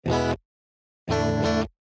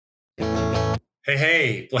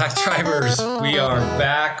Hey, Black Tribers. We are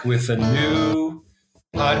back with a new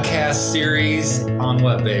podcast series on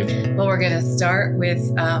what, babe? Well, we're going to start with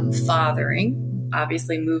fathering,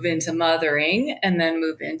 obviously move into mothering, and then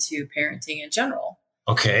move into parenting in general.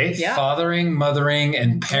 Okay, Yeah. Fathering, mothering,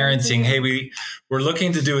 and parenting. Hey, we're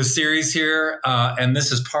looking to do a series here, and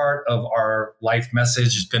this is part of our life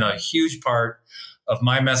message. It's been a huge part of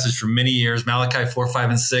my message for many years, Malachi 4, 5,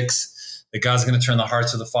 and 6, that God's going to turn the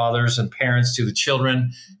hearts of the fathers and parents to the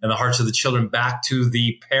children and the hearts of the children back to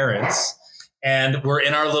the parents. And we're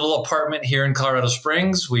in our little apartment here in Colorado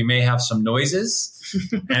Springs. We may have some noises.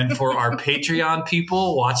 And for our Patreon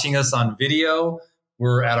people watching us on video,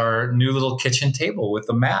 we're at our new little kitchen table with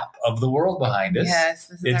the map of the world behind us. Yes,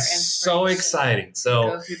 this is it's so exciting. So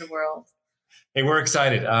go through the world. Hey, we're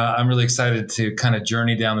excited. I'm really excited to kind of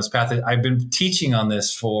journey down this path. I've been teaching on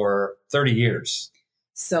this for 30 years.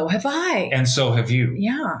 So have I. And so have you.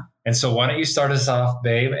 Yeah. And so why don't you start us off,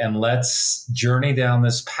 babe, and let's journey down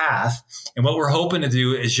this path. And what we're hoping to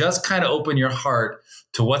do is just kind of open your heart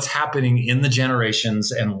to what's happening in the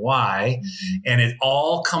generations and why. Mm-hmm. And it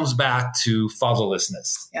all comes back to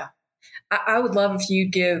fatherlessness. Yeah. I would love if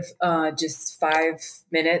you'd give just 5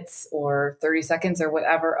 minutes or 30 seconds or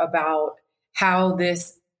whatever about how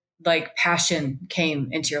this passion came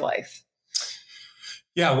into your life.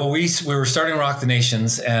 Yeah, well, we were starting Rock the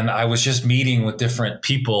Nations, and I was just meeting with different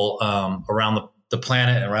people around the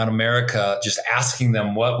planet, around America, just asking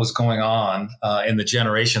them what was going on in the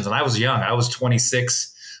generations. And I was young. I was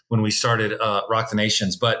 26 when we started Rock the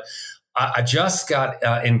Nations. But I just got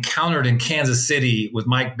encountered in Kansas City with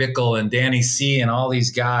Mike Bickle and Danny C. and all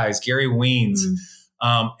these guys, Gary Weens.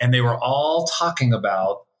 And they were all talking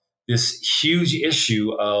about this huge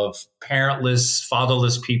issue of parentless,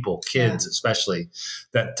 fatherless people, kids especially,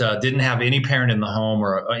 that didn't have any parent in the home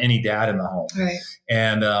or any dad in the home, right?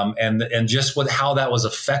 And just how that was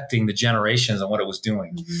affecting the generations and what it was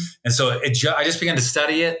doing. Mm-hmm. And so I just began to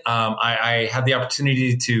study it. I had the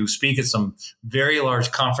opportunity to speak at some very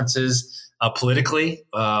large conferences politically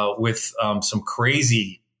with some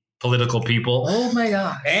crazy political people. Oh my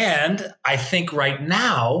gosh. And I think right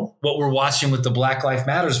now, what we're watching with the Black Lives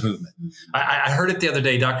Matters movement, I heard it the other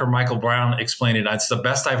day, Dr. Michael Brown explained it. It's the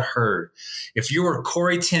best I've heard. If you were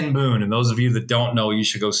Corrie ten Boom, and those of you that don't know, you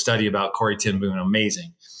should go study about Corrie ten Boom,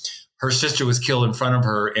 amazing. Her sister was killed in front of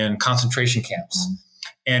her in concentration camps.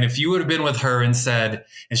 And if you would have been with her and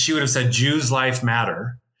she would have said, Jews' life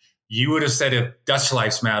matter, you would have said, if Dutch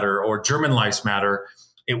lives matter or German lives matter,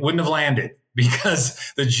 it wouldn't have landed.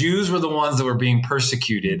 Because the Jews were the ones that were being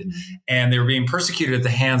persecuted, and they were being persecuted at the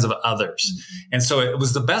hands of others. And so it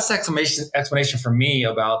was the best explanation for me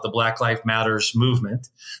about the Black Lives Matters movement,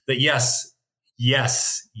 that yes,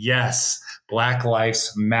 Black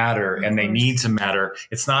lives matter, and they need to matter.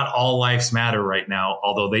 It's not all lives matter right now,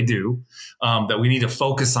 although they do, that we need to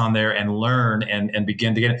focus on there and learn and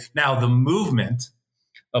begin to get it. Now, the movement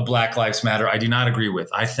of Black Lives Matter, I do not agree with.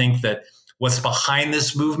 I think that what's behind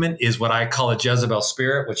this movement is what I call a Jezebel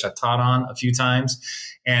spirit, which I've taught on a few times.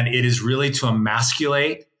 And it is really to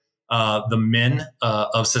emasculate the men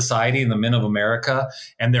of society and the men of America.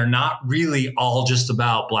 And they're not really all just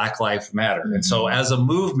about Black Lives Matter. Mm-hmm. And so as a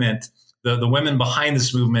movement, the women behind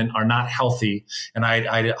this movement are not healthy. And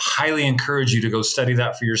I highly encourage you to go study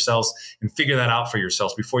that for yourselves and figure that out for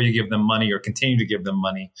yourselves before you give them money or continue to give them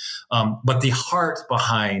money. But the heart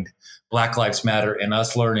behind Black Lives Matter and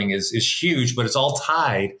us learning is huge, but it's all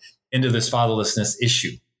tied into this fatherlessness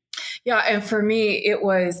issue. Yeah. And for me, it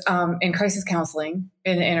was in crisis counseling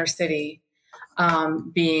in the inner city,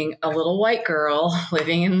 being a little white girl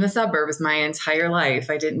living in the suburbs my entire life.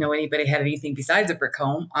 I didn't know anybody had anything besides a brick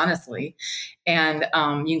home, honestly. And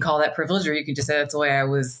you can call that privilege, or you can just say that's the way I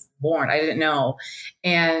was born. I didn't know.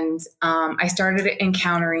 And I started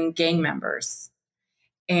encountering gang members.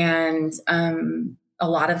 And a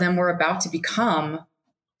lot of them were about to become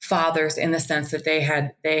fathers in the sense that they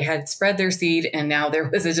had spread their seed, and now there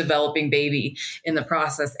was a developing baby in the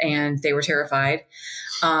process, and they were terrified.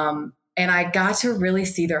 And I got to really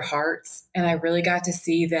see their hearts, and I really got to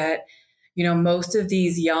see that, most of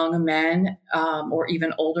these young men or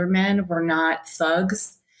even older men were not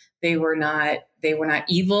thugs. They were not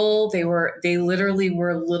evil. They literally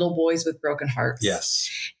were little boys with broken hearts. Yes.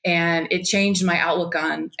 And it changed my outlook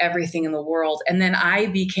on everything in the world. And then I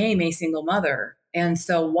became a single mother. And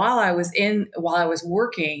so while I was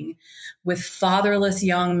working with fatherless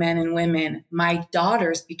young men and women, my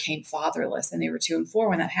daughters became fatherless, and they were 2 and 4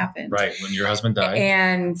 when that happened. Right. When your husband died.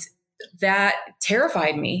 And that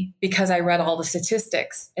terrified me because I read all the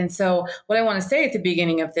statistics. And so what I want to say at the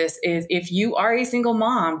beginning of this is if you are a single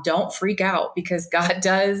mom, don't freak out because God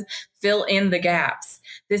does fill in the gaps.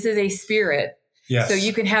 This is a spirit. Yes. So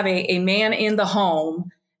you can have a man in the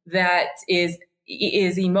home that is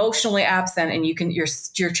emotionally absent, and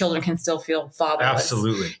your children can still feel fatherless.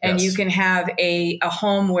 Absolutely. And yes. you can have a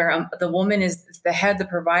home where the woman is the head, the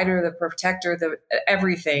provider, the protector, the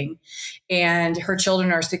everything, and her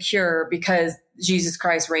children are secure because Jesus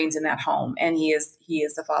Christ reigns in that home, and he is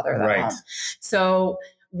the father of that home. So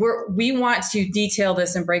we want to detail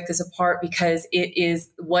this and break this apart because it is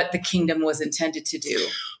what the kingdom was intended to do.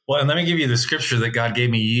 Well, and let me give you the scripture that God gave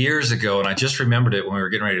me years ago, and I just remembered it when we were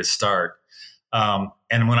getting ready to start.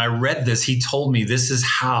 And when I read this, he told me this is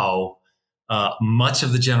how much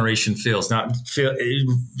of the generation feels. Now,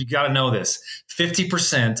 you got to know this.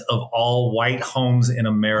 50% of all white homes in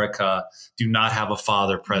America do not have a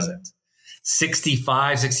father present.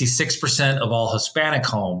 66% of all Hispanic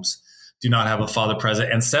homes do not have a father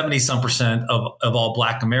present. And 70-some% of all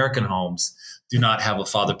Black American homes do not have a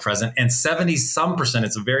father present. And 70-some%,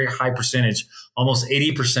 it's a very high percentage, almost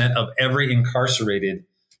 80% of every incarcerated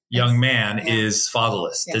young man is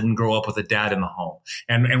fatherless, didn't grow up with a dad in the home.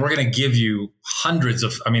 And we're going to give you hundreds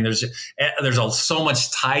of, there's so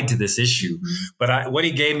much tied to this issue. Mm-hmm. But what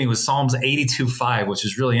he gave me was Psalms 82:5, which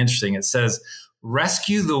is really interesting. It says,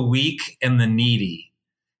 rescue the weak and the needy,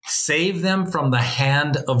 save them from the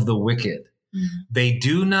hand of the wicked. Mm-hmm. They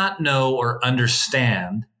do not know or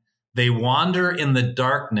understand. They wander in the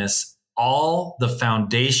darkness. All the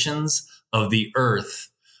foundations of the earth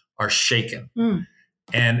are shaken. Mm.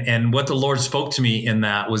 And what the Lord spoke to me in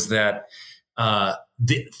that was that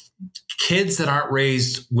the kids that aren't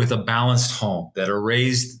raised with a balanced home, that are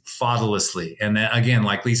raised fatherlessly, and then, again,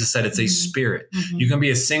 like Lisa said, it's a spirit. Mm-hmm. You can be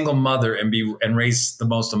a single mother and raise the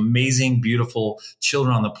most amazing, beautiful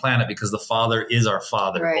children on the planet because the Father is our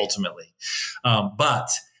Father ultimately. But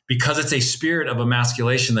because it's a spirit of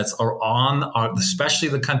emasculation that's especially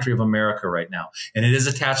the country of America right now. And it is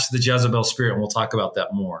attached to the Jezebel spirit, and we'll talk about that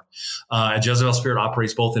more. A Jezebel spirit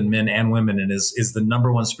operates both in men and women and is the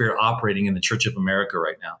number one spirit operating in the Church of America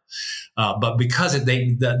right now. But because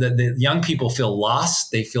the young people feel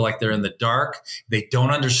lost, they feel like they're in the dark, they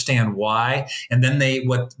don't understand why. And then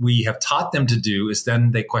what we have taught them to do is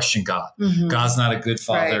then they question God. Mm-hmm. God's not a good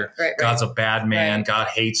father. Right. God's a bad man. Right. God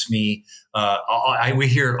hates me. We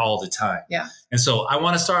hear it all the time. Yeah. And so I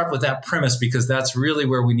want to start with that premise because that's really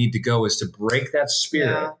where we need to go, is to break that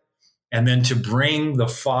spirit and then to bring the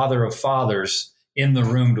Father of fathers in the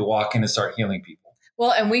room to walk in and start healing people.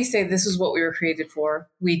 Well, and we say this is what we were created for.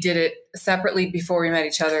 We did it separately before we met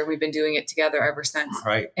each other. We've been doing it together ever since.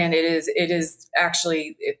 Right. And it is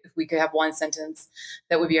actually, if we could have one sentence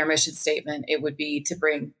that would be our mission statement, it would be to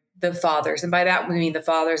bring the fathers. And by that, we mean the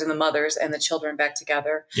fathers and the mothers and the children back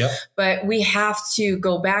together. Yep. But we have to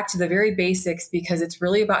go back to the very basics because it's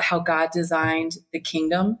really about how God designed the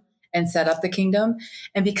kingdom and set up the kingdom.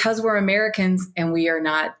 And because we're Americans and we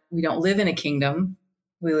don't live in a kingdom,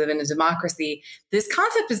 we live in a democracy, this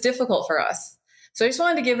concept is difficult for us. So I just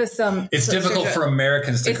wanted to give us some... It's difficult for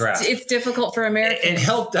Americans to grasp. It's difficult for Americans. It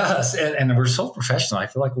helped us, and we're so professional. I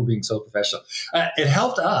feel like we're being so professional. It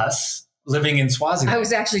helped us living in Swaziland. I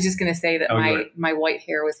was actually just going to say that my white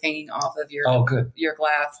hair was hanging off of your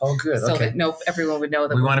glass. Oh, good. So that everyone would know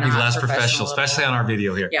that we want to be less professional, especially on our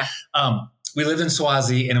video here. Yeah. We lived in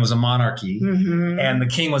Swazi, and it was a monarchy, and the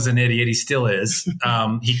king was an idiot. He still is.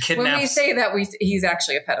 He kidnapped. When we say that, he's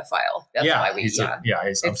actually a pedophile. That's why we.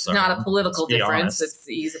 It's not a political difference.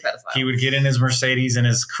 He's a pedophile. He would get in his Mercedes and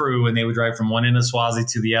his crew, and they would drive from one end of Swazi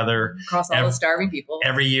to the other. Across all the starving people.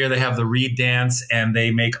 Every year they have the Reed dance, and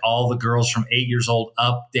they make all the girls from 8 years old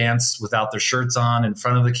up dance without their shirts on in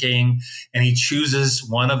front of the king, and he chooses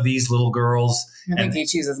one of these little girls. I think he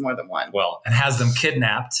chooses more than one. Well, and has them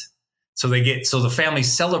kidnapped. So the family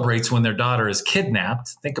celebrates when their daughter is kidnapped.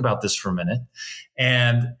 Think about this for a minute.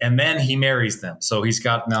 And then he marries them. So he's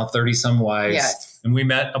got now 30 some wives. Yes. And we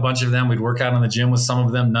met a bunch of them. We'd work out in the gym with some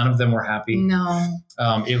of them. None of them were happy. No.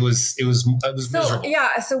 It was miserable.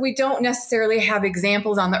 Yeah. So we don't necessarily have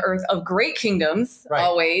examples on the earth of great kingdoms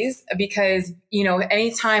always, because,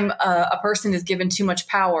 anytime a person is given too much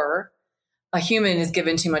power, a human is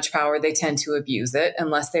given too much power, they tend to abuse it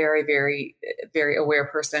unless they are a very, very aware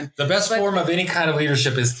person. The best form of any kind of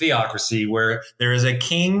leadership is theocracy, where there is a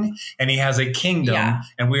king and he has a kingdom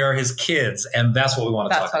and we are his kids. And that's what we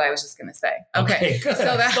want to talk about. That's what I was just going to say. Okay. Good.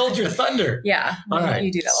 So that stole your thunder. Yeah. All right.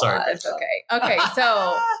 You do that a lot. It's okay. Okay.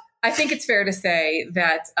 So I think it's fair to say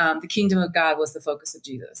that the kingdom of God was the focus of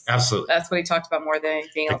Jesus. Absolutely. That's what he talked about more than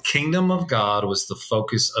anything else. The kingdom of God was the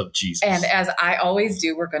focus of Jesus. And as I always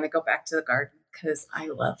do, we're going to go back to the garden because I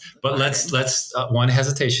love the But garden. let's one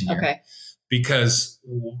hesitation here. Okay. Because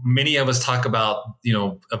many of us talk about,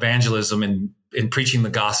 evangelism and preaching the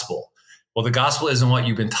gospel. Well, the gospel isn't what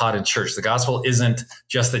you've been taught in church. The gospel isn't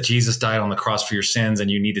just that Jesus died on the cross for your sins and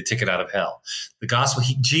you need a ticket out of hell. The gospel,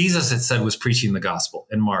 Jesus had said, was preaching the gospel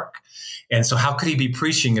in Mark. And so how could he be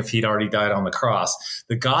preaching if he'd already died on the cross?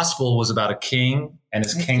 The gospel was about a king and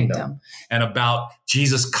his kingdom and about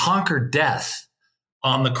Jesus conquered death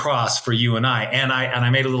on the cross for you and I. And I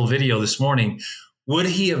made a little video this morning. Would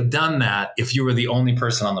he have done that if you were the only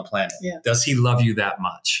person on the planet? Yeah. Does he love you that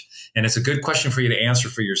much? And it's a good question for you to answer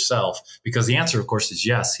for yourself, because the answer, of course, is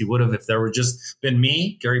yes. He would have, if there were just been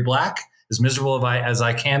me, Gary Black, as miserable as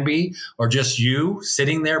I can be, or just you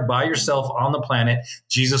sitting there by yourself on the planet,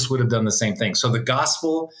 Jesus would have done the same thing. So the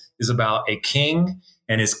gospel is about a king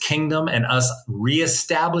and his kingdom and us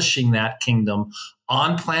reestablishing that kingdom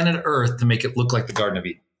on planet Earth to make it look like the Garden of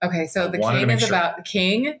Eden. Okay, so the king is about the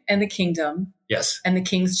king and the kingdom. Yes. And the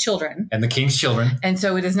king's children. And the king's children. And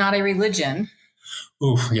so it is not a religion.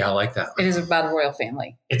 Ooh, yeah, I like that. It is about a royal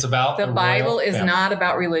family. It's about the Bible is not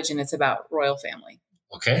about religion. It's about royal family.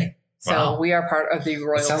 Okay. So we are part of the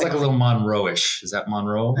royal family. It sounds like a little Monroe-ish. Is that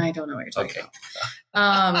Monroe? I don't know what you're talking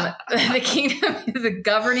about. The kingdom is a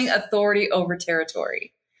governing authority over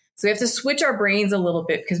territory. So we have to switch our brains a little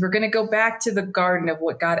bit because we're going to go back to the garden of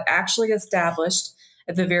what God actually established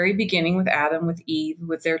at the very beginning with Adam, with Eve,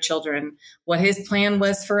 with their children, what his plan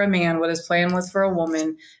was for a man, what his plan was for a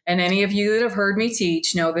woman. And any of you that have heard me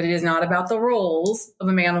teach know that it is not about the roles of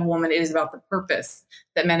a man and woman. It is about the purpose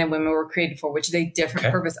that men and women were created for, which is a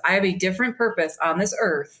different purpose. I have a different purpose on this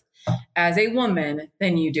earth as a woman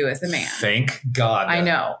than you do as a man. Thank God. I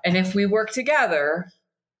know. And if we work together,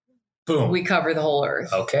 boom, we cover the whole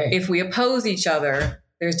earth. Okay. If we oppose each other,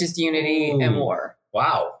 there's disunity and war.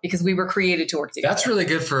 Wow. Because we were created to work together. That's really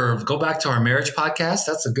good go back to our marriage podcast.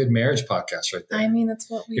 That's a good marriage podcast right there. I mean, that's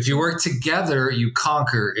what we If you work together, you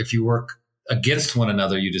conquer. If you work against one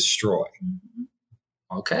another, you destroy.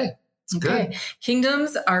 Mm-hmm. Okay. That's good.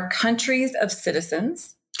 Kingdoms are countries of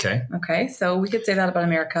citizens. Okay. Okay. So we could say that about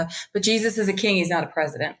America, but Jesus is a king. He's not a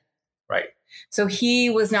president. Right. So he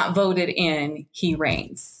was not voted in. He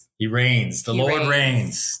reigns. He reigns. The Lord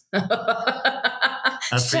reigns.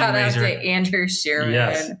 That's Shout out to Andrew Sherman.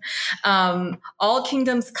 Yes. All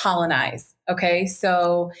kingdoms colonize. Okay.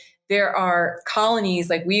 So there are colonies,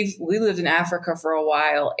 like we lived in Africa for a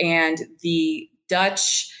while, and the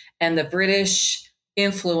Dutch and the British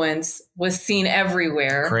influence was seen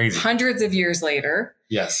everywhere. Crazy. Hundreds of years later.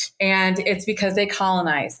 Yes. And it's because they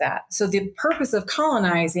colonized that. So the purpose of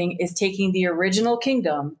colonizing is taking the original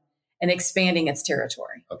kingdom and expanding its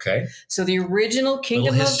territory. Okay. So the original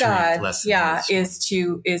kingdom of God, is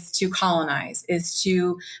to colonize, is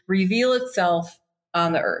to reveal itself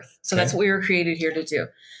on the earth. So that's what we were created here to do.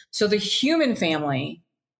 So the human family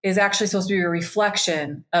is actually supposed to be a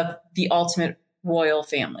reflection of the ultimate royal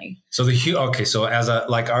family. So so as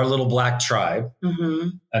our little black tribe,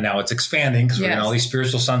 and now it's expanding because we're getting all these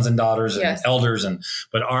spiritual sons and daughters and elders,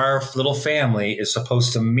 but our little family is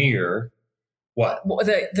supposed to mirror what?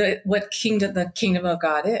 The kingdom of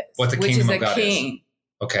God is. What the kingdom of God is. Which is a king.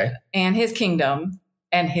 Okay. And his kingdom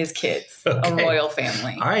and his kids. A royal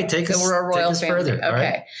family. All right, we're a royal family. Further.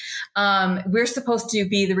 Okay. Right. We're supposed to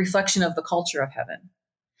be the reflection of the culture of heaven.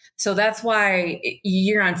 So that's why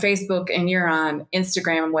you're on Facebook and you're on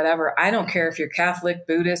Instagram and whatever. I don't care if you're Catholic,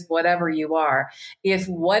 Buddhist, whatever you are. If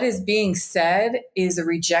what is being said is a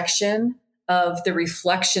rejection of the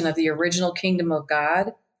reflection of the original kingdom of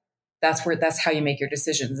God, that's how you make your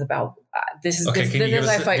decisions about this is okay. this, Can this you is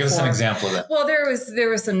I fight give us for. An example of that? Well, there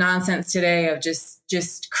was some nonsense today of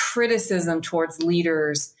just criticism towards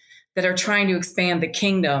leaders that are trying to expand the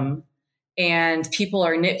kingdom, and people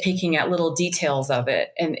are nitpicking at little details of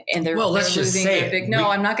it, and they're let's they're just losing say their big. No,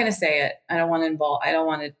 I'm not going to say it. I don't want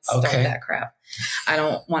to start that crap. I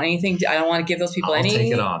don't want anything. I don't want to give those people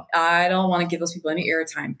take it on. I don't want to give those people any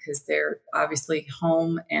airtime because they're obviously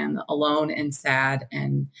home and alone and sad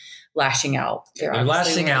and lashing out. They're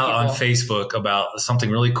lashing out on Facebook about something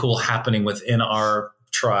really cool happening within our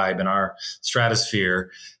tribe and our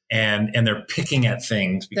stratosphere. And they're picking at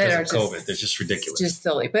things because of COVID. They're just ridiculous. Just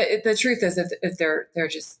silly. But the truth is that they're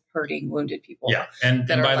just hurting wounded people. Yeah. And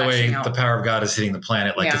by the way, the power of God is hitting the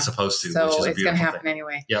planet like it's supposed to. So which is it's going to happen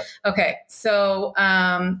anyway. Yep. Okay. So,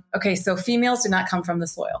 so females did not come from the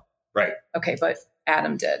soil. Right. Okay. But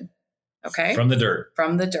Adam did. Okay. From the dirt.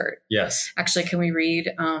 From the dirt. Yes. Actually, can we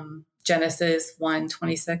read Genesis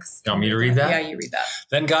 1:26. You want me to read that? Yeah, you read that.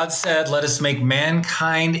 Then God said, let us make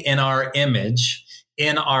mankind in our image,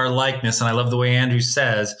 in our likeness. And I love the way Andrew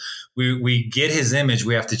says, we get his image,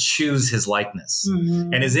 we have to choose his likeness.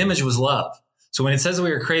 Mm-hmm. And his image was love. So when it says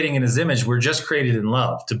we are creating in his image, we're just created in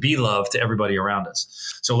love, to be love to everybody around us.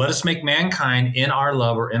 So let us make mankind in our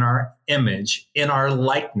love, or in our image, in our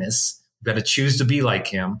likeness. We've got to choose to be like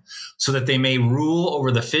him, so that they may rule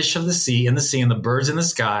over the fish of the sea, and the birds in the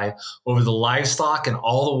sky, over the livestock and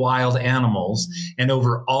all the wild animals, and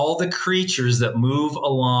over all the creatures that move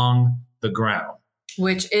along the ground.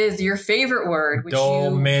 Which is your favorite word. Which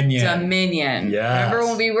Dominion. Dominion. Yes. Remember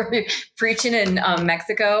when we were preaching in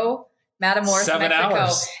Mexico, Matamoros, 7 Mexico,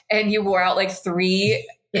 hours. and you wore out like 3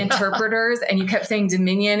 interpreters and you kept saying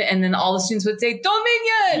Dominion, and then all the students would say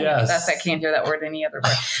Dominion. Yes. I can't hear that word any other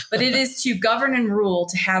way. But it is to govern and rule,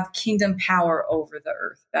 to have kingdom power over the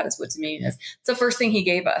earth. That is what Dominion is. It's the first thing he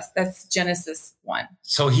gave us. That's Genesis 1.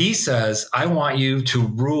 So he says, I want you to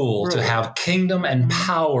rule, to have kingdom and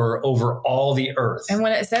power over all the earth. And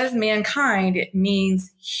when it says mankind, it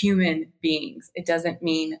means human beings. It doesn't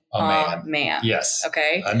mean a man. Yes.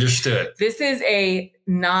 Okay. Understood. This is a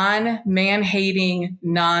non-man-hating,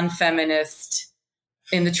 non-feminist,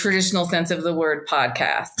 in the traditional sense of the word,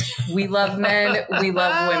 podcast. We love men. We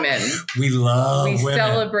love women. We love women. We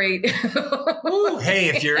celebrate. Ooh,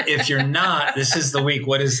 hey, if you're not, this is the week.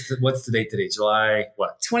 What's the date today? July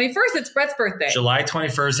what? 21st. It's Brett's birthday. July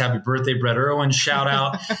 21st. Happy birthday, Brett Irwin. Shout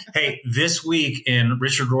out. Hey, this week in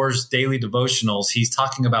Richard Rohr's daily devotionals, he's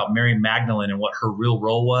talking about Mary Magdalene and what her real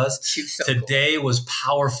role was. She was so Today cool. was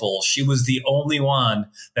powerful. She was the only one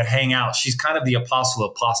that hang out. She's kind of the apostle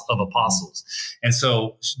of apostles. And so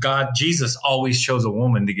Jesus always chose a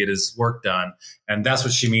woman to get his work done. And that's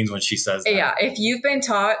what she means when she says that. Yeah. If you've been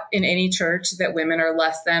taught in any church that women are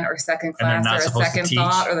less than, or second class, or a second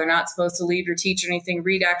thought, or they're not supposed to lead or teach or anything,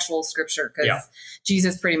 read actual scripture, because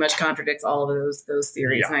Jesus pretty much contradicts all of those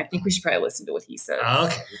theories. And I think we should probably listen to what he says.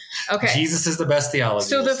 Okay. Jesus is the best theology.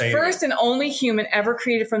 So the first and only human ever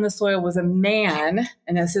created from the soil was a man.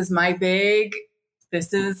 And this is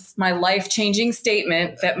my life-changing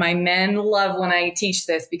statement that my men love when I teach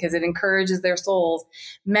this, because it encourages their souls.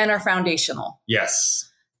 Men are foundational. Yes.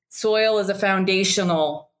 Soil is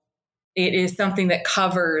it is something that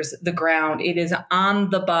covers the ground. It is on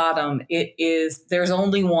the bottom. There's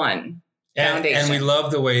only one foundation. And we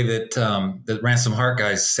love the way that the Ransom Heart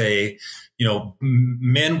guys say,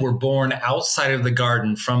 men were born outside of the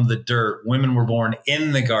garden from the dirt. Women were born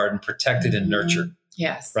in the garden, protected and nurtured.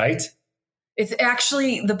 Yes. Right? It's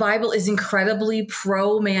actually, the Bible is incredibly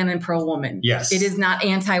pro man and pro woman. Yes. It is not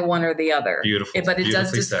anti one or the other. Beautiful. But it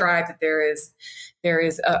does describe that there is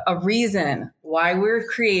a reason why we're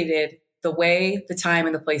created the way, the time,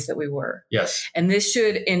 and the place that we were. Yes. And this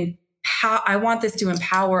should I want this to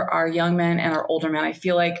empower our young men and our older men. I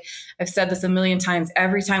feel like I've said this a million times.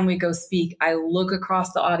 Every time we go speak, I look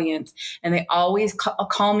across the audience and they always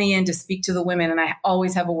call me in to speak to the women. And I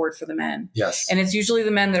always have a word for the men. Yes. And it's usually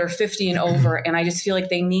the men that are 50 and over. And I just feel like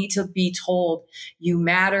they need to be told, you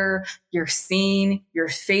matter, you're seen, your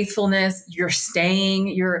faithfulness, you're staying,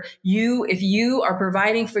 if you are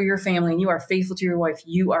providing for your family and you are faithful to your wife,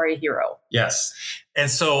 you are a hero. Yes. And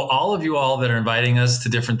so all of you all that are inviting us to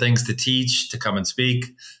different things to teach, to come and speak,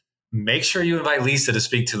 make sure you invite Lisa to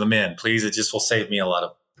speak to the men. Please, it just will save me a lot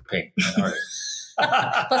of pain.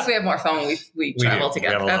 Plus, we have more fun when we travel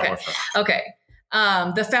together. We have a lot more fun. Okay.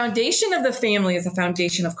 The foundation of the family is a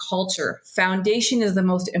foundation of culture. Foundation is the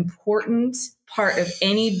most important part of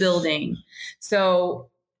any building. So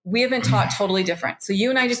we have been taught totally different. So you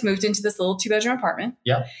and I just moved into this little 2-bedroom apartment.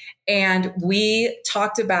 Yeah. And we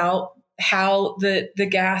talked about how the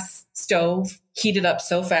gas stove heated up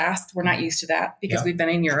so fast. We're not used to that because we've been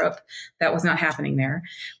in Europe. That was not happening there.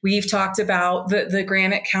 We've talked about the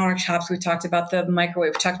granite countertops. We've talked about the microwave.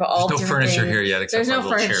 We've talked about all There's no furniture things. here yet. There's no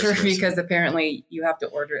furniture because apparently you have to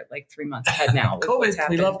order it like 3 months ahead now. COVID.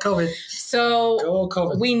 We love COVID. So Go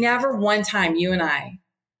COVID. We never one time, you and I,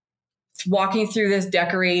 walking through this,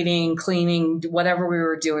 decorating, cleaning, whatever we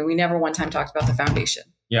were doing, we never one time talked about the foundation.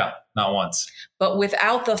 Yeah, not once. But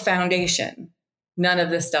without the foundation, none of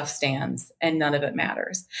this stuff stands and none of it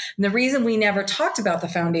matters. And the reason we never talked about the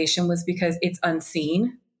foundation was because it's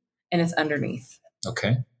unseen and it's underneath.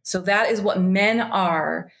 Okay. So that is what men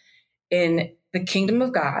are in the kingdom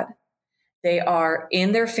of God. They are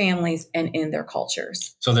in their families and in their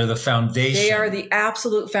cultures. So they're the foundation. They are the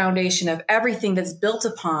absolute foundation of everything that's built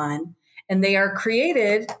upon. And they are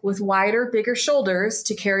created with wider, bigger shoulders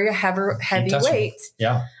to carry a heavy weight.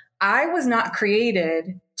 Yeah. I was not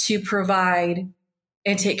created to provide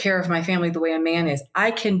and take care of my family the way a man is.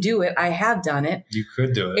 I can do it. I have done it. You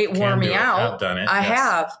could do it. It wore me out. Have done it. I Yes.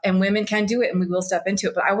 have, and women can do it, and we will step into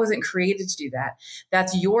it. But I wasn't created to do that.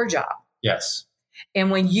 That's your job. Yes.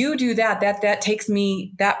 And when you do that takes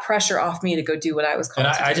that pressure off me to go do what I was called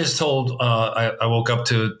And to do. I just told, I woke up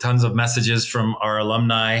to tons of messages from our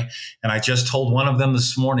alumni, and I just told one of them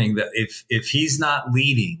this morning that if he's not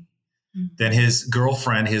leading, then his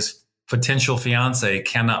girlfriend, his potential fiance,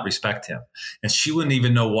 cannot respect him. And she wouldn't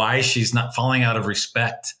even know why she's not falling out of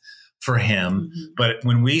respect for him. But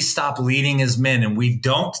when we stop leading as men and we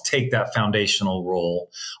don't take that foundational role,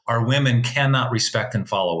 our women cannot respect and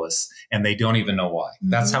follow us. And they don't even know why.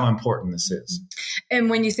 That's how important this is. And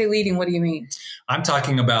when you say leading, what do you mean? I'm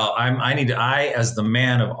talking about, I, as the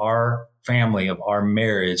man of our family, of our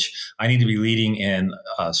marriage, I need to be leading in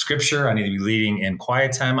scripture. I need to be leading in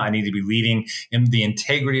quiet time. I need to be leading in the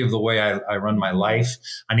integrity of the way I run my life.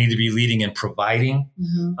 I need to be leading in providing,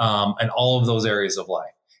 and all of those areas of life.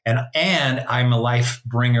 And I'm a life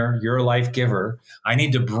bringer. You're a life giver. I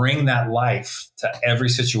need to bring that life to every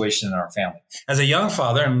situation in our family. As a young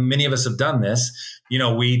father, and many of us have done this,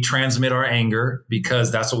 we transmit our anger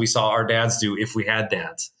because that's what we saw our dads do if we had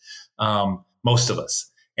dads, most of us.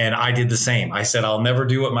 And I did the same. I said, I'll never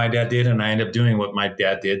do what my dad did. And I ended up doing what my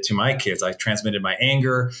dad did to my kids. I transmitted my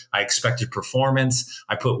anger. I expected performance.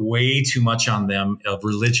 I put way too much on them of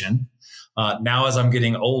religion. Now, as I'm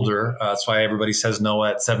getting older, that's why everybody says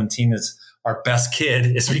Noah at 17 is our best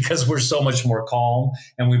kid, is because we're so much more calm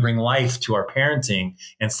and we bring life to our parenting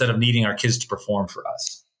instead of needing our kids to perform for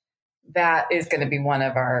us. That is going to be one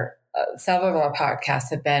of our, several of our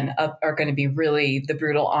podcasts are going to be really the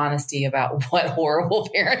brutal honesty about what horrible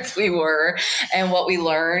parents we were and what we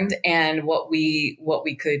learned and what we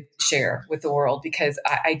could share with the world, because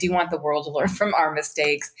I do want the world to learn from our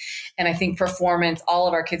mistakes. And I think performance, all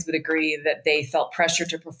of our kids would agree that they felt pressure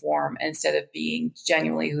to perform instead of being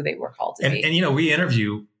genuinely who they were called to be. And we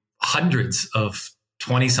interview hundreds of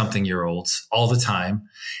 20-something-year-olds all the time.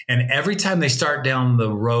 And every time they start down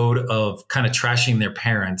the road of kind of trashing their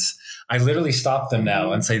parents, I literally stop them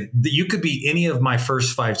now and say, you could be any of my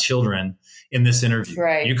first 5 children in this interview.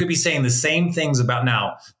 Right. You could be saying the same things about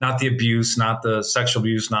now, not the abuse, not the sexual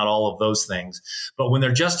abuse, not all of those things. But when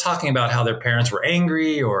they're just talking about how their parents were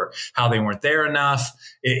angry or how they weren't there enough,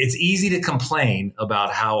 it's easy to complain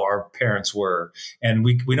about how our parents were. And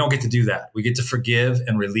we don't get to do that. We get to forgive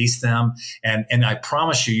and release them. And I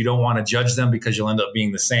promise you don't want to judge them, because you'll end up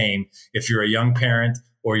being the same if you're a young parent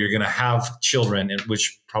or you're going to have children,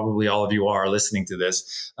 which probably all of you are listening to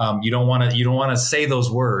this. You don't want to say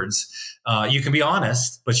those words. You can be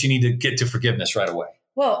honest, but you need to get to forgiveness right away.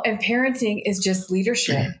 Well, and parenting is just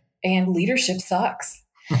leadership, and leadership sucks.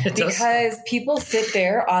 Because people sit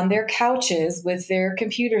there on their couches with their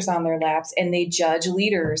computers on their laps and they judge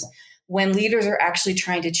leaders when leaders are actually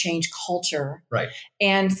trying to change culture. Right.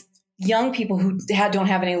 And young people who don't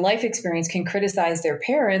have any life experience can criticize their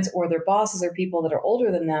parents or their bosses or people that are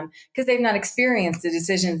older than them because they've not experienced the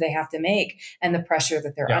decisions they have to make and the pressure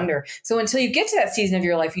that they're under. So until you get to that season of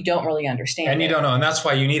your life, you don't really understand. And you don't know. And that's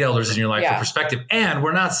why you need elders in your life for perspective. And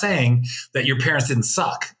we're not saying that your parents didn't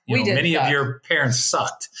suck. Many of your parents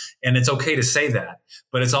sucked, and it's okay to say that,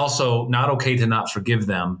 but it's also not okay to not forgive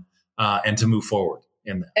them and to move forward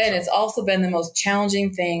in that. And it's also been the most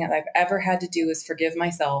challenging thing that I've ever had to do is forgive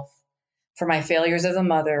myself for my failures as a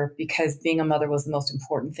mother, because being a mother was the most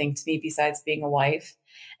important thing to me besides being a wife.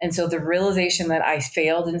 And so the realization that I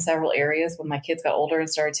failed in several areas when my kids got older and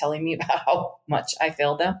started telling me about how much I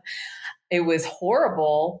failed them, it was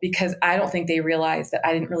horrible, because I don't think they realized that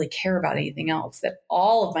I didn't really care about anything else, that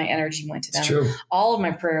all of my energy went to them. It's true. All of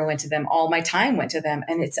my prayer went to them. All my time went to them.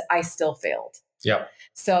 And I still failed. Yeah.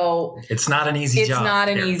 So it's not an easy job. It's not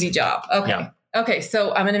an easy job. Okay. Yeah. Okay.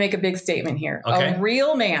 So I'm going to make a big statement here. Okay. A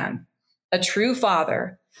real man, a true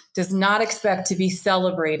father, does not expect to be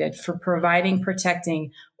celebrated for providing,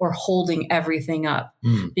 protecting, or holding everything up,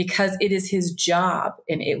 because it is his job,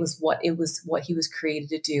 and it was what he was created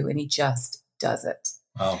to do, and he just does it.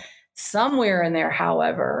 Wow. Somewhere in there,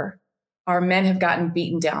 however, our men have gotten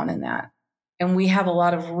beaten down in that, and we have a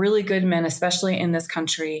lot of really good men, especially in this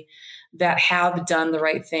country, that have done the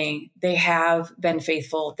right thing. They have been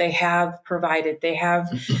faithful. They have provided. They have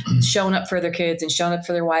shown up for their kids and shown up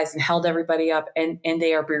for their wives and held everybody up, and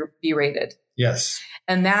they are berated. Yes.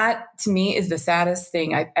 And that, to me, is the saddest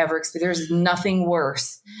thing I've ever experienced. There's nothing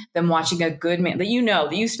worse than watching a good man that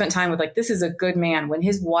that you spent time with, like, this is a good man. When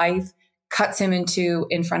his wife cuts him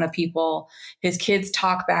in front of people, his kids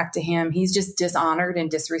talk back to him, he's just dishonored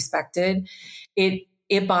and disrespected.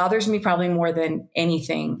 it bothers me probably more than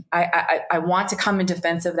anything. I want to come in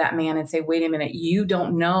defense of that man and say, wait a minute, you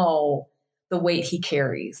don't know the weight he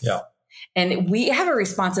carries. Yeah. And we have a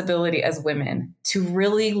responsibility as women to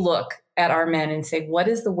really look at our men and say, what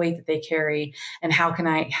is the weight that they carry? And how can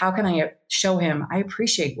I show him, I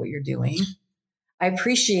appreciate what you're doing. I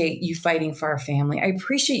appreciate you fighting for our family. I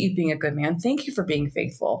appreciate you being a good man. Thank you for being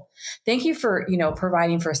faithful. Thank you for,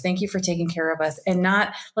 providing for us. Thank you for taking care of us. And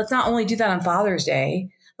let's not only do that on Father's Day,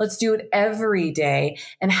 let's do it every day.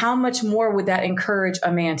 And how much more would that encourage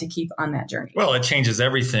a man to keep on that journey? Well, it changes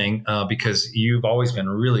everything because you've always been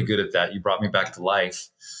really good at that. You brought me back to life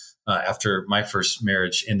after my first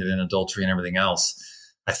marriage ended in adultery and everything else.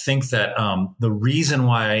 I think that the reason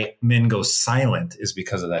why men go silent is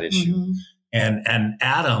because of that issue. Mm-hmm. And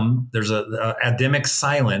Adam, there's a Adamic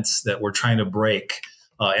silence that we're trying to break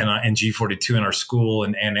in G42 in our school.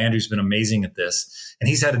 And Andrew's been amazing at this. And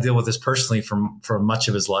he's had to deal with this personally for much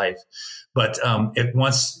of his life. But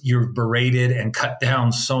once you're berated and cut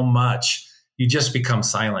down so much, you just become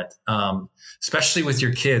silent, especially with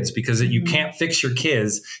your kids, because you can't fix your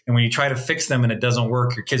kids. And when you try to fix them and it doesn't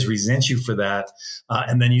work, your kids resent you for that.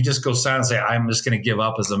 And then you just go silent and say, I'm just going to give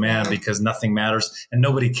up as a man because nothing matters and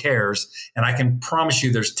nobody cares. And I can promise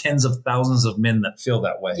you there's tens of thousands of men that feel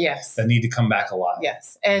that way. Yes. That need to come back alive.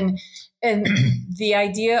 Yes. And the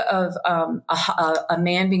idea of a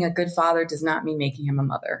man being a good father does not mean making him a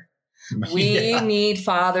mother. We need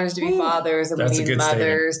fathers to be fathers, and we need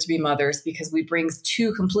mothers to be mothers, because we bring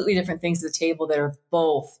two completely different things to the table that are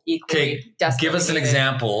both equally desperate. Give us an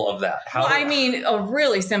example of that. A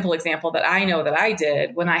really simple example that I know that I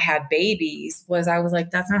did when I had babies was I was like,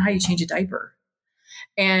 that's not how you change a diaper.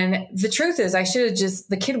 And the truth is,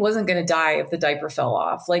 the kid wasn't going to die if the diaper fell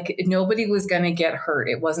off. Like, nobody was going to get hurt.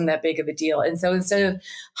 It wasn't that big of a deal. And so instead of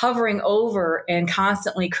hovering over and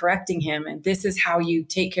constantly correcting him, and this is how you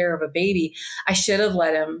take care of a baby, I should have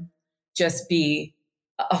let him just be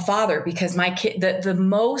a father, because my kid, the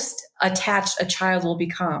most attached a child will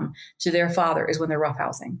become to their father is when they're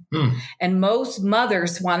roughhousing. And most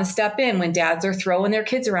mothers want to step in when dads are throwing their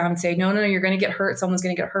kids around and say, no, you're going to get hurt. Someone's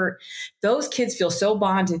going to get hurt. Those kids feel so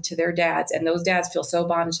bonded to their dads, and those dads feel so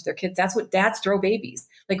bonded to their kids. That's what dads throw babies.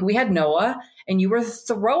 Like, we had Noah, and you were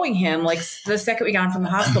throwing him like the second we got him from the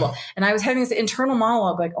hospital. And I was having this internal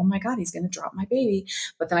monologue like, oh my God, he's going to drop my baby.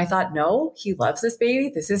 But then I thought, no, he loves this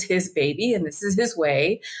baby. This is his baby, and this is his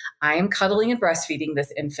way. I am cuddling and breastfeeding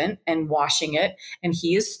this infant and washing it, and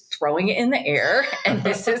he is throwing it in the air. And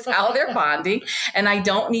this is how they're bonding. And I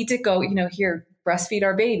don't need to go, here, breastfeed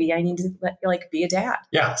our baby. I need to be a dad.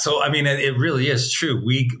 Yeah. So, I mean, it really is true.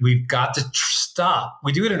 We've got to stop.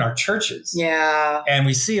 We do it in our churches. Yeah. And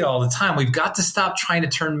we see it all the time. We've got to stop trying to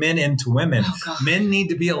turn men into women. Oh, men need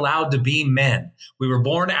to be allowed to be men. We were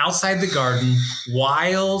born outside the garden,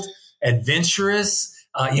 wild, adventurous.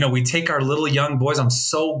 We take our little young boys. I'm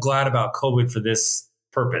so glad about COVID for this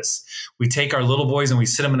purpose. We take our little boys and we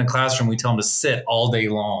sit them in a classroom. We tell them to sit all day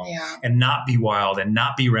long and not be wild and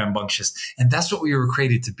not be rambunctious. And that's what we were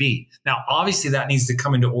created to be. Now, obviously that needs to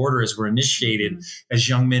come into order as we're initiated as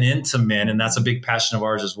young men into men. And that's a big passion of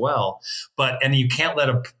ours as well. And you can't let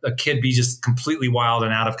a kid be just completely wild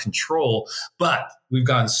and out of control. But we've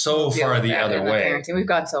gone so far the other way. We've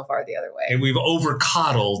gone so far the other way. And we've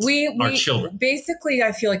over-coddled our children. Basically,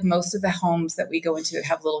 I feel like most of the homes that we go into that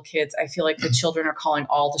have little kids, I feel like the children are calling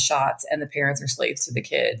all the shots and the parents are slaves to the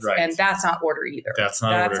kids. Right. And that's not order either. That's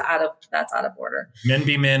order. That's out of order. Men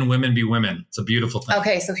be men, women be women. It's a beautiful thing.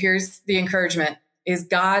 Okay, so here's the encouragement, is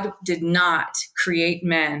God did not create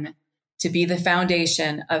men to be the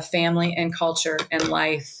foundation of family and culture and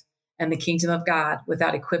life and the kingdom of God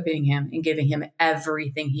without equipping him and giving him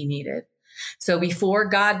everything he needed. So before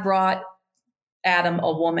God brought Adam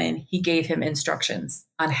a woman, he gave him instructions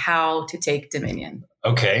on how to take dominion.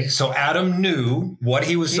 Okay, so Adam knew what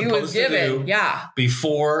he was supposed to do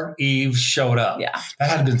before Eve showed up. Yeah. That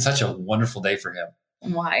had been such a wonderful day for him.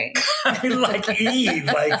 Why? Like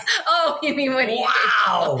Eve, oh, you mean when he?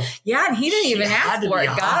 Wow. Yeah, and he didn't even ask for it.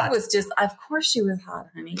 God was just, of course she was hot,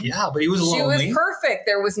 honey. Yeah, but he was lonely. She was perfect.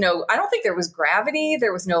 There was I don't think there was gravity.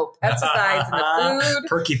 There was no pesticides in the food.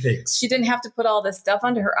 Perky things. She didn't have to put all this stuff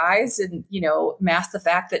under her eyes and, mask the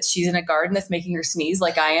fact that she's in a garden that's making her sneeze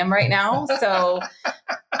like I am right now. So,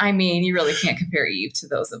 I mean, you really can't compare Eve to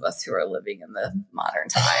those of us who are living in the modern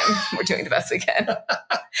time. We're doing the best we can.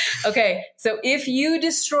 Okay, so if you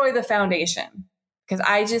destroy the foundation, because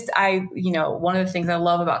one of the things I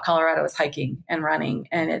love about Colorado is hiking and running,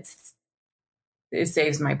 and it's it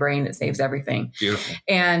saves my brain. It saves everything. Beautiful.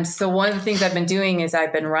 And so one of the things I've been doing is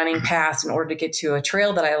I've been running past in order to get to a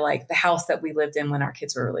trail that I like, the house that we lived in when our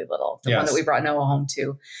kids were really little, the one that we brought Noah home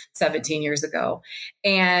to 17 years ago.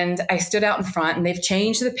 And I stood out in front, and they've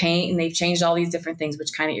changed the paint and they've changed all these different things,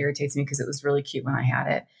 which kind of irritates me because it was really cute when I had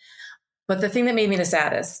it. But the thing that made me the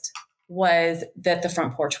saddest was that the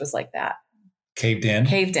front porch was like that. Caved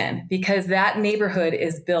in, because that neighborhood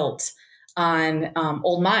is built on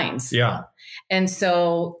old mines. Yeah. And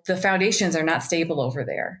so the foundations are not stable over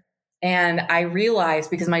there. And I realized,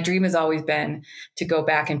 because my dream has always been to go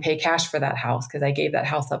back and pay cash for that house, because I gave that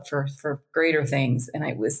house up for greater things. And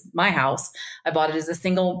it was my house. I bought it as a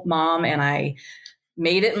single mom, and I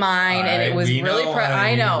made it mine. And it was really,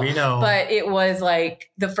 I know, but it was like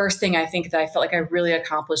the first thing I think that I felt like I really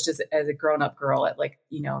accomplished as a grown-up girl at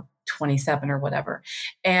 27 or whatever.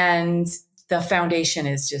 And the foundation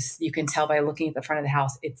is just, you can tell by looking at the front of the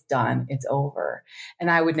house, it's done, it's over. And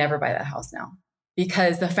I would never buy that house now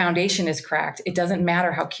because the foundation is cracked. It doesn't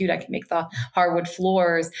matter how cute I can make the hardwood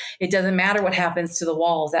floors. It doesn't matter what happens to the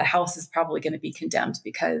walls. That house is probably going to be condemned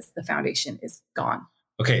because the foundation is gone.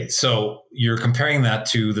 Okay. So you're comparing that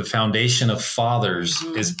to the foundation of fathers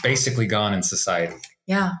is basically gone in society.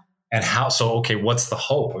 Yeah. And what's the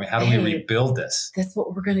hope? I mean, how do we rebuild this? That's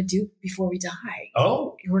what we're going to do before we die.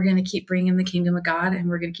 Oh, we're going to keep bringing the kingdom of God, and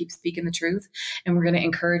we're going to keep speaking the truth, and we're going to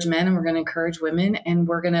encourage men, and we're going to encourage women, and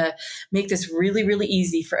we're going to make this really, really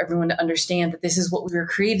easy for everyone to understand that this is what we were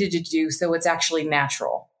created to do. So it's actually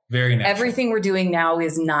natural. Very natural. Everything we're doing now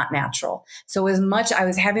is not natural. So as much, I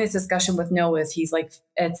was having this discussion with Noah, he's like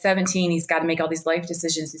at 17, he's got to make all these life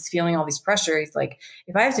decisions. He's feeling all these pressure. He's like,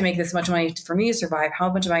 if I have to make this much money for me to survive,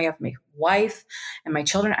 how much do I have to make wife and my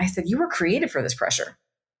children? I said, you were created for this pressure.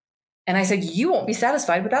 And I said, you won't be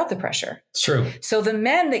satisfied without the pressure. It's true. So the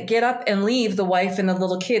men that get up and leave the wife and the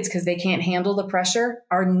little kids because they can't handle the pressure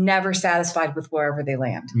are never satisfied with wherever they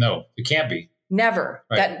land. No, it can't be. Never.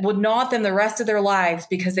 Right. That would gnaw at them the rest of their lives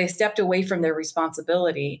because they stepped away from their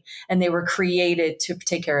responsibility and they were created to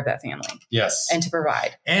take care of that family. Yes. And to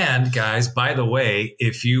provide. And guys, by the way,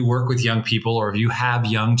 if you work with young people or if you have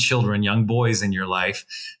young children, young boys in your life,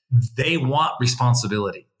 they want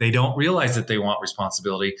responsibility. They don't realize that they want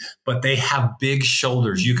responsibility, but they have big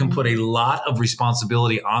shoulders. You can put a lot of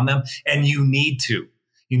responsibility on them, and you need to.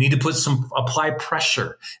 You need to apply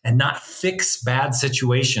pressure and not fix bad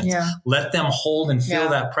situations. Yeah. Let them hold and feel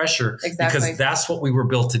that pressure because that's what we were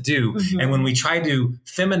built to do. Mm-hmm. And when we try to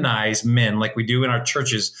feminize men like we do in our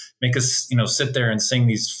churches, make us, sit there and sing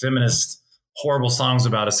these feminist horrible songs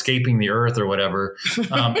about escaping the earth or whatever,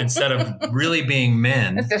 instead of really being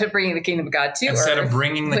men. Instead of bringing the kingdom of God to earth. Instead of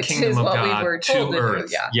bringing the kingdom of God to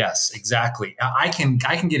earth. Yeah. Yes, exactly. I can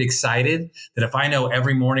get excited that if I know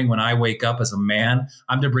every morning when I wake up as a man,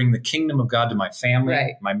 I'm to bring the kingdom of God to my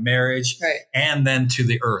family, my marriage, and then to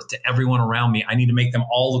the earth, to everyone around me. I need to make them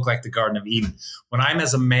all look like the Garden of Eden. When I'm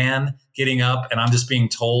as a man getting up and I'm just being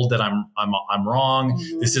told that I'm wrong.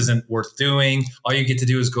 Mm-hmm. This isn't worth doing. All you get to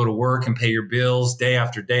do is go to work and pay your bills day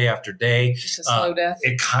after day after day. Just a slow death.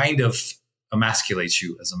 It kind of emasculates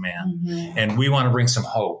you as a man. Mm-hmm. And we want to bring some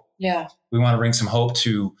hope. Yeah. We want to bring some hope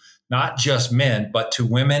to not just men, but to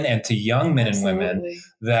women and to young men and women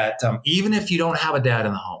that even if you don't have a dad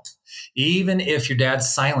in the home, even if your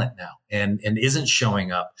dad's silent now and isn't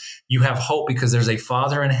showing up, you have hope because there's a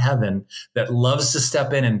Father in heaven that loves to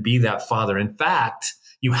step in and be that father. In fact,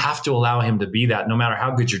 you have to allow him to be that no matter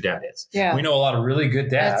how good your dad is. Yeah. We know a lot of really good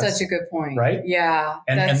dads. That's such a good point. Right? Yeah.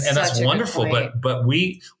 And that's wonderful. But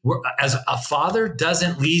we're as a father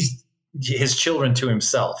doesn't leave his children to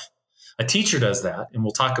himself. A teacher does that, and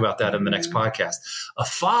we'll talk about that in the next podcast. A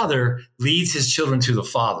father leads his children to the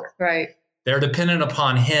Father. Right. They're dependent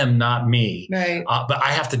upon him, not me. Right. But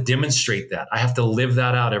I have to demonstrate that. I have to live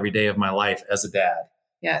that out every day of my life as a dad.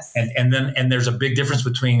 Yes. And there's a big difference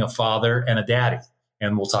between a father and a daddy.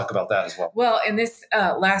 And we'll talk about that as well. Well, in this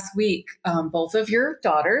last week, both of your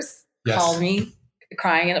daughters called me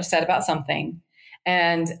crying and upset about something.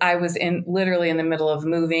 And I was literally in the middle of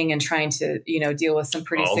moving and trying to, deal with some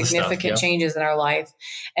pretty significant changes in our life.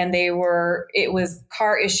 And it was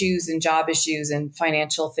car issues and job issues and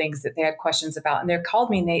financial things that they had questions about. And they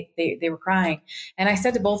called me and they were crying. And I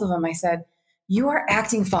said to both of them, I said, you are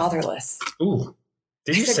acting fatherless. Ooh,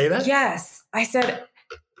 did you say that? Yes. I said,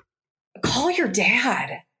 call your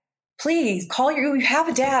dad. Please you have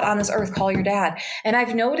a dad on this earth, call your dad. And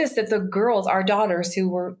I've noticed that the girls, our daughters who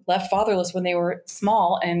were left fatherless when they were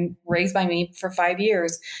small and raised by me for 5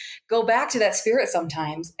 years, go back to that spirit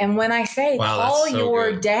sometimes. And when I say, call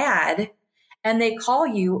your dad, and they call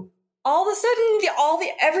you, all of a sudden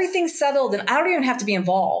everything's settled and I don't even have to be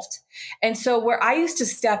involved. And so where I used to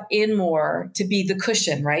step in more to be the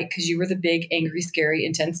cushion, right? Because you were the big, angry, scary,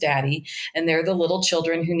 intense daddy, and they're the little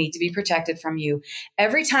children who need to be protected from you.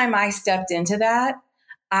 Every time I stepped into that,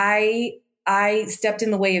 I stepped in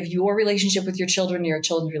the way of your relationship with your children, your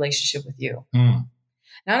children's relationship with you. Now,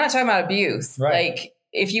 I'm not talking about abuse. Right. Like,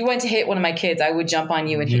 if you went to hit one of my kids, I would jump on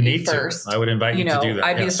you and hit you first. I would invite you to do that.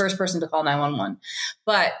 I'd be the first person to call 911.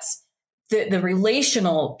 But the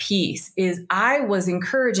relational piece is I was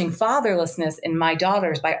encouraging fatherlessness in my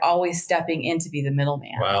daughters by always stepping in to be the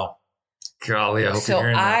middleman. Wow. Golly, I hope so you're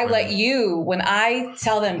hearing that. I let you, when I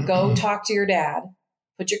tell them, go talk to your dad,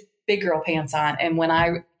 put your big girl pants on.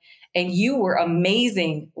 And you were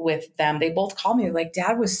amazing with them. They both called me like,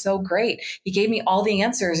 Dad was so great. He gave me all the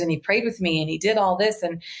answers and he prayed with me and he did all this.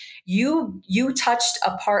 And you touched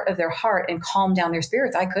a part of their heart and calmed down their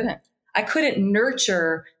spirits. I couldn't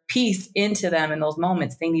nurture peace into them in those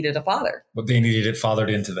moments. They needed a father. But they needed it fathered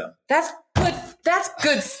into them. That's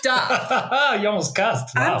good stuff. You almost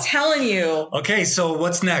cussed. Wow. I'm telling you. Okay, so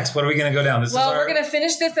what's next? What are we going to go down? We're going to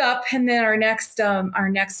finish this up, and then our next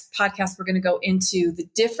podcast, we're going to go into the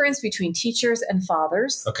difference between teachers and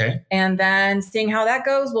fathers. Okay. And then seeing how that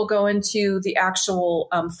goes, we'll go into the actual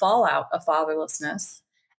fallout of fatherlessness,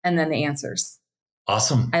 and then the answers.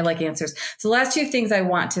 Awesome. I like answers. So the last two things I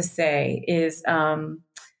want to say is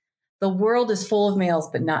the world is full of males,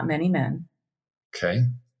 but not many men. Okay.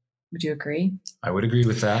 Would you agree? I would agree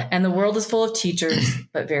with that. And the world is full of teachers,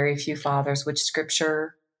 but very few fathers, which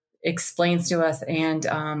scripture explains to us. And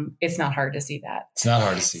it's not hard to see that. It's not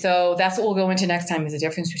hard to see. So that's what we'll go into next time, is the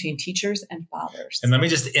difference between teachers and fathers. And let me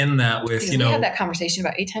just end that with, we have that conversation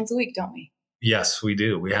about 8 times a week, don't we? Yes, we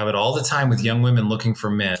do. We have it all the time with young women looking for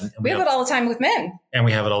men. And we have it all the time with men. And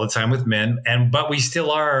we have it all the time with men. But we still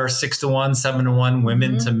are 6-1, 7-1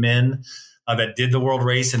 women to men that did the world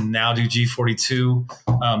race and now do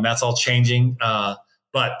G42. That's all changing.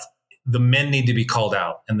 But the men need to be called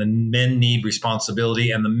out, and the men need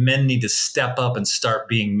responsibility, and the men need to step up and start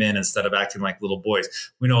being men instead of acting like little boys.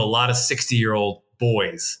 We know a lot of 60-year-old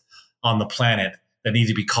boys on the planet that need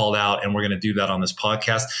to be called out. And we're going to do that on this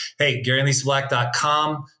podcast. Hey,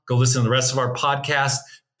 GaryandLisaBlack.com. Go listen to the rest of our podcast.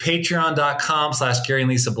 Patreon.com/Gary and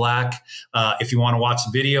Lisa Black. If you want to watch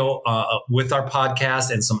the video with our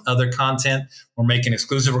podcast and some other content, we're making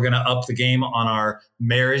exclusive. We're going to up the game on our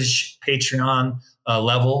marriage Patreon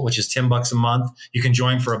level, which is $10 a month. You can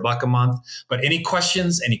join for $1 a month. But any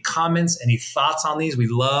questions, any comments, any thoughts on these? We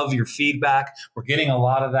love your feedback. We're getting a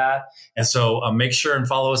lot of that. And so make sure and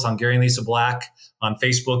follow us on Gary and Lisa Black on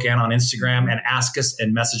Facebook and on Instagram, and ask us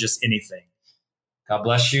and message us anything. God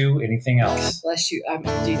bless you. Anything else? God bless you.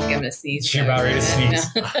 Do you think I'm going to sneeze? You're about ready to sneeze.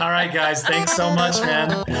 All right, guys. Thanks so much,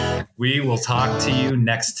 man. We will talk to you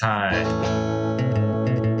next time.